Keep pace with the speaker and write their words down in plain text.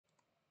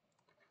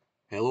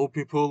Hello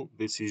people,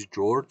 this is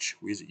George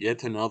with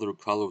yet another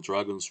Call of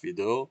Dragons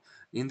video.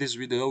 In this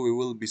video we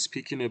will be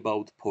speaking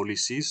about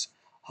policies,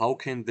 how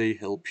can they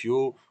help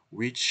you,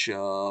 which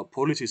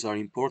policies are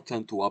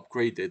important to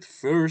upgrade at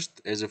first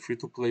as a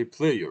free-to-play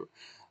player.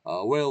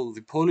 Well,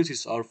 the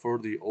policies are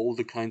for all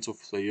the kinds of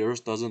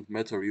players, doesn't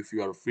matter if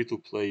you are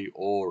free-to-play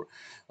or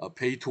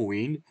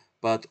pay-to-win,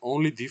 but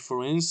only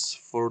difference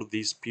for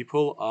these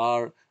people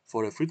are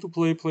for a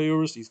free-to-play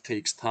players it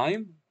takes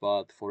time,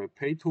 but for a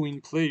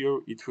pay-to-win player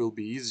it will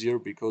be easier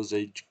because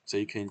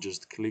they can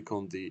just click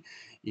on the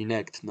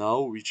enact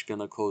now, which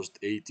gonna cost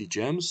 80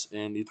 gems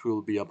and it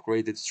will be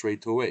upgraded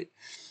straight away.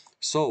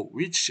 So,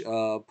 which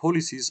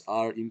policies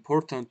are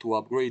important to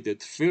upgrade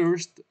at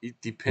first?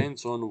 It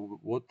depends on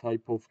what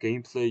type of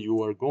gameplay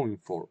you are going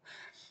for.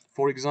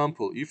 For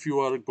example, if you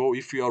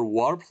are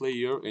war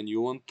player and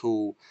you want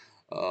to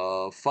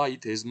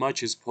fight as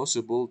much as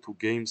possible to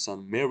gain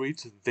some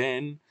merit,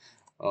 then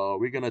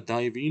we're gonna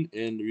dive in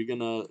and we're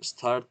gonna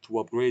start to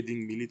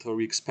upgrading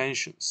military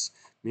expansions.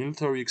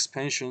 Military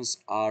expansions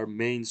are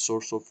main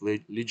source of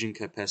legion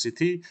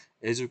capacity.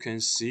 As you can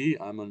see,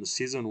 I'm on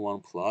season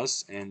 1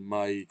 plus and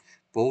my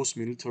both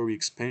military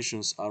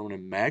expansions are on a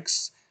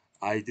max.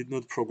 I did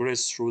not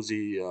progress through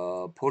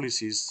the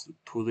policies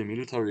to the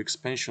military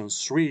expansion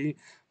 3,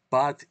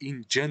 but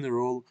in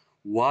general,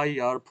 why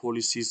are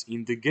policies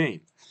in the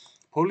game?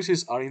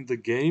 Policies are in the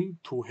game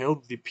to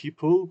help the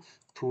people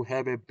to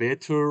have a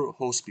better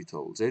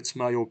hospital. That's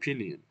my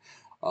opinion.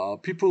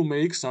 People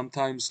make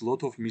sometimes a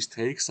lot of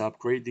mistakes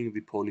upgrading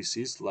the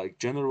policies. Like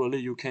generally,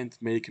 you can't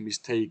make a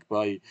mistake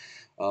by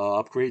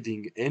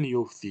upgrading any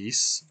of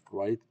these,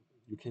 right?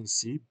 You can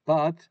see,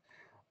 but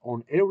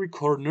on every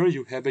corner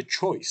you have a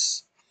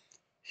choice.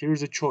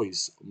 Here's a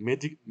choice: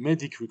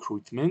 medic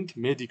recruitment,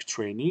 medic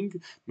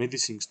training,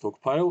 medicine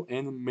stockpile,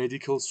 and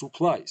medical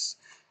supplies.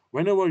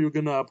 Whenever you're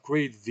gonna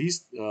upgrade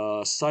this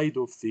side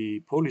of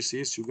the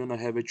policies, you're gonna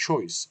have a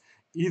choice.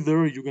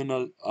 Either you're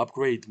gonna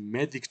upgrade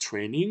medic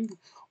training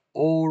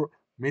or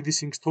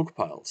medicine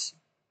stockpiles.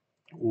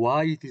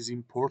 Why it is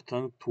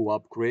important to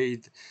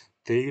upgrade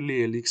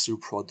daily elixir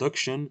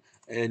production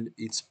and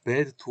it's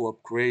bad to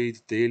upgrade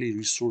daily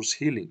resource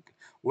healing.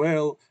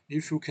 Well,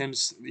 if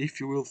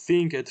you will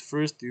think at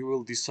first, you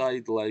will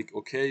decide like,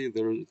 okay,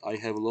 there I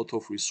have a lot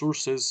of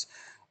resources,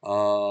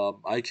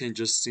 I can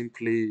just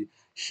simply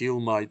heal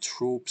my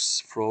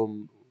troops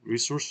from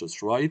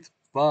resources, right?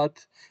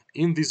 But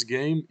in this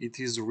game it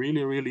is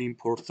really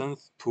important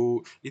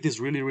to it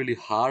is really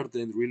hard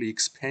and really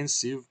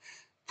expensive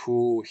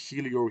to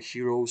heal your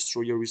heroes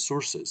through your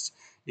resources.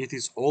 It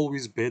is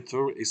always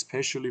better,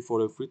 especially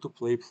for a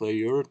free-to-play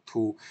player,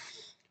 to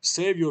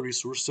save your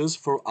resources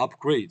for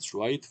upgrades,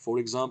 right? For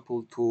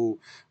example, to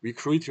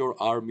recruit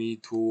your army,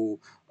 to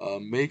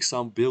make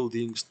some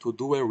buildings, to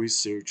do a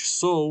research.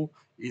 So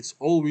it's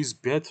always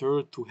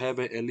better to have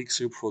an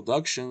elixir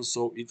production,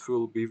 so it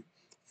will be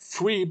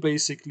free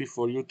basically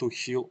for you to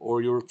heal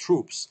all your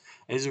troops.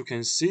 As you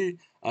can see,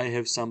 I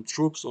have some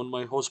troops on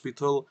my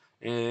hospital,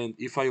 and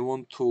if I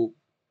want to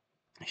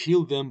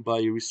heal them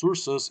by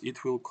resources,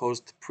 it will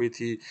cost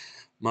pretty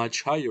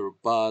much higher.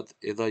 But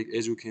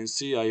as you can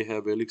see, I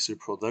have elixir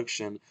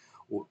production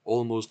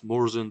almost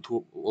more than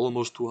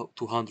almost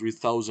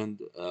 200,000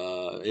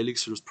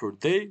 elixirs per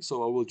day.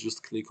 So I will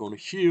just click on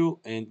heal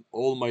and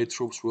all my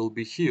troops will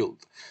be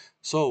healed.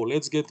 So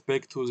let's get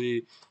back to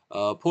the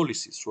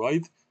policies,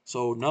 right?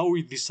 So now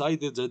we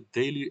decided that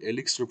daily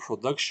elixir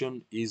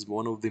production is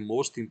one of the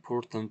most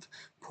important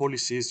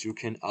policies you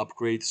can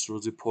upgrade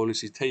through the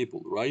policy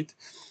table, right?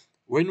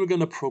 When we're going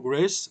to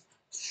progress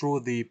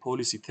through the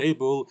policy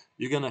table,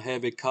 you're going to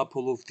have a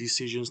couple of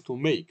decisions to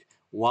make.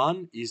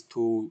 One is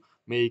to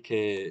make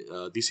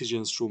a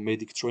decisions through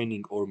medic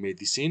training or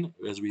medicine,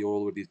 as we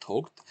already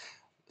talked.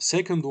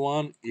 Second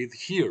one is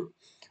here.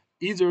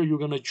 Either you're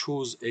going to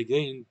choose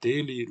again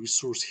daily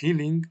resource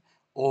healing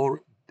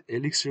or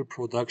elixir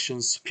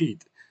production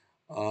speed.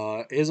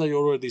 As I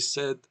already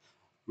said,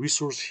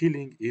 resource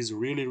healing is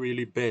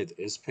really bad,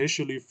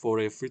 especially for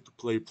a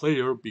free-to-play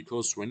player,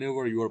 because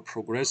whenever you are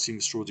progressing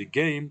through the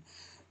game,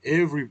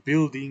 every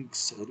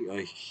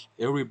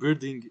every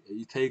building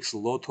it takes a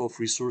lot of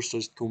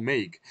resources to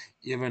make,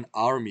 even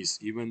armies,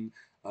 even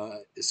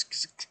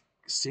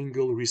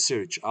single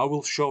research. I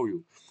will show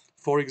you.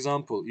 For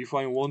example, if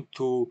I want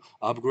to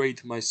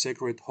upgrade my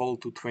sacred hall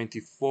to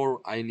 24,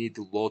 I need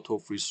a lot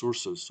of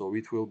resources. So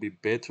it will be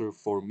better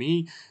for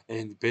me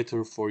and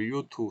better for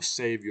you to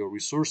save your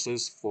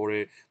resources for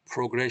a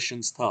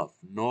progression stuff,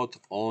 not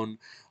on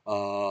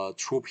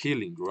troop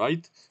healing,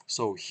 right?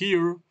 So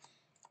here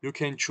you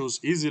can choose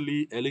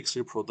easily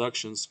elixir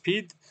production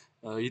speed.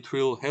 It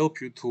will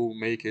help you to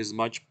make as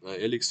much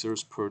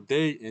elixirs per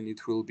day, and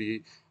it will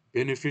be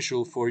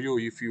beneficial for you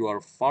if you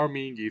are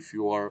farming, if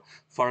you are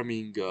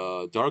farming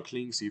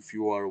darklings, if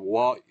you are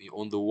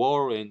on the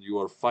war and you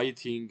are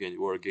fighting and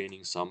you are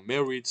gaining some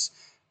merits.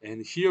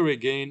 And here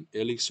again,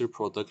 elixir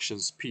production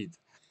speed.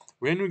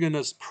 When we're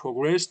gonna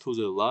progress to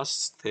the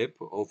last step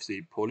of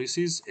the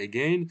policies,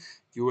 again,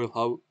 you will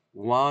have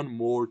one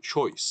more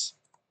choice.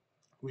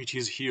 which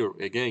is here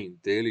again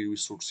daily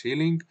resource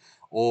healing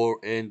or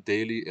and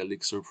daily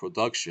elixir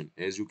production.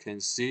 As you can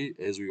see,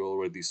 as we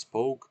already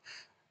spoke,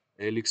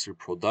 elixir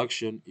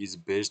production is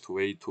best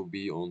way to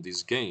be on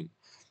this game.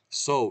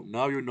 So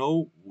now you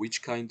know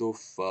which kind of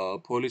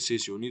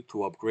policies you need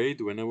to upgrade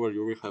whenever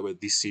you will have a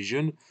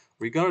decision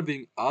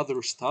regarding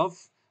other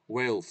stuff.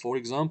 Well, for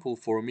example,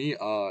 for me,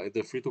 as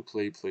a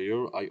free-to-play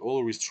player, I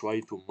always try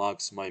to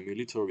max my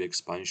military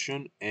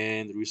expansion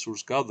and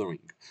resource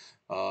gathering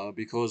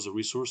because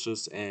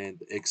resources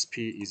and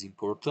XP is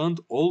important.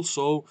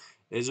 Also,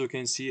 as you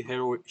can see,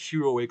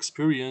 hero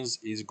experience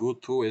is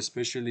good too,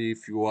 especially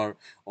if you are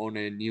on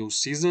a new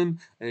season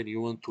and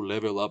you want to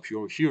level up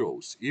your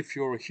heroes. If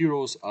your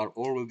heroes are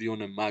already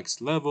on a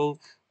max level,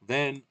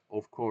 then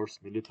of course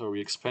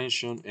military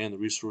expansion and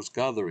resource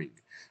gathering.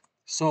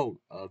 So,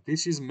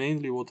 this is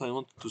mainly what I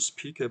wanted to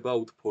speak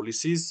about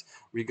policies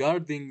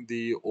regarding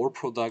the ore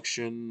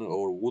production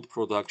or wood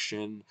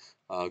production,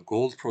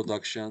 gold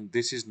production.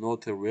 This is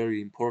not a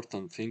very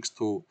important things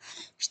to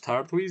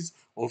start with.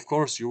 Of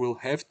course, you will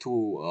have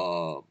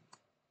to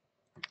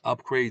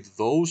upgrade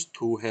those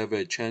to have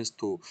a chance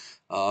to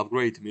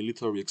upgrade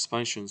military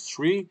expansion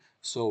 3.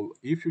 So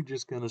if you're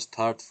just gonna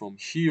start from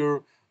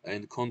here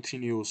and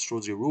continue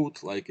through the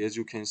route, like as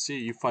you can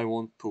see, if I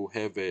want to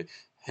have a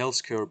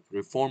healthcare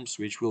reforms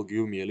which will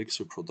give me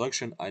elixir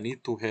production, I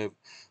need to have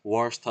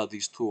war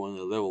studies 2 on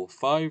a level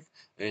 5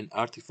 and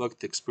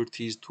artifact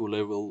expertise to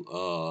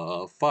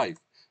level 5.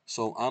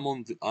 So I'm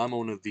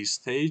on this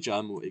stage.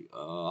 I'm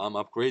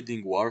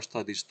upgrading war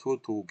studies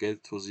 2 to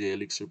get to the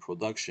elixir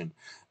production.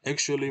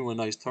 Actually, when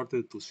I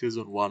started to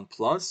season 1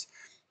 plus,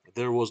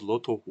 there was a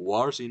lot of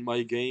wars in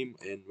my game,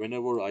 and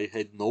whenever I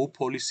had no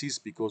policies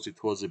because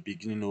it was the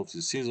beginning of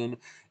the season,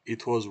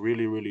 it was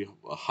really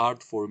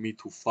hard for me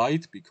to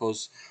fight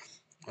because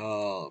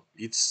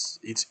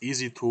it's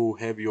easy to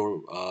have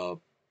your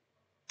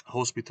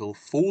hospital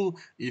full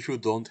if you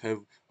don't have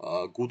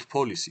good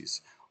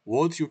policies.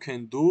 What you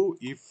can do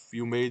if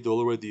you made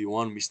already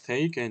one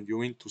mistake and you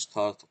want to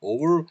start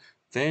over,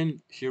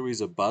 then here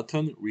is a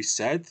button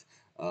reset.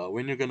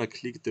 When you're gonna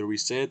click the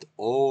reset,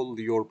 all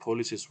your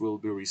policies will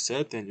be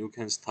reset and you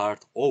can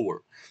start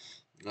over.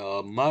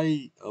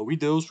 My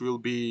videos will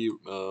be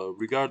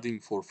regarding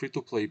for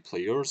free-to-play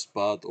players,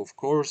 but of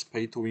course,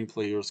 pay-to-win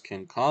players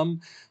can come,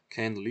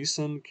 can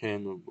listen,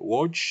 can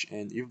watch,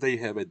 and if they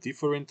have a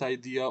different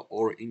idea,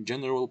 or in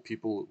general,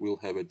 people will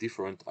have a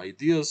different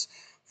ideas,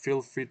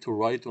 feel free to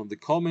write on the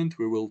comment.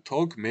 We will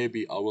talk.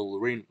 Maybe I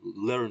will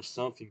learn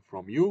something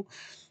from you.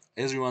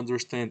 As you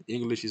understand,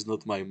 English is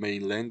not my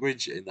main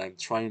language, and I'm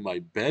trying my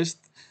best.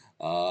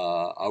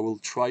 I will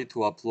try to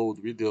upload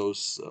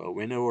videos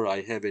whenever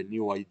I have a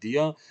new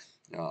idea.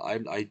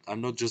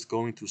 I'm not just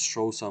going to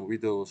show some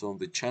videos on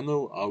the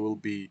channel. I will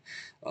be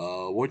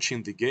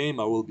watching the game,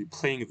 I will be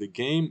playing the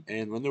game,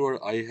 and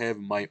whenever I have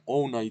my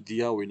own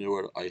idea,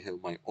 whenever I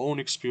have my own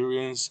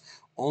experience,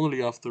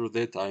 only after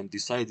that I'm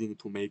deciding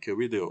to make a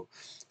video.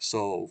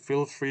 So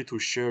feel free to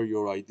share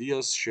your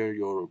ideas, share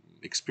your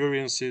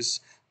experiences,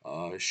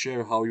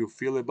 share how you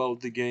feel about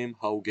the game,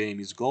 how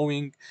game is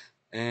going,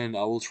 and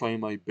I will try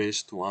my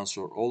best to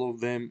answer all of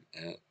them.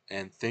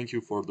 And thank you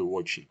for the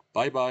watching.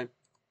 Bye bye.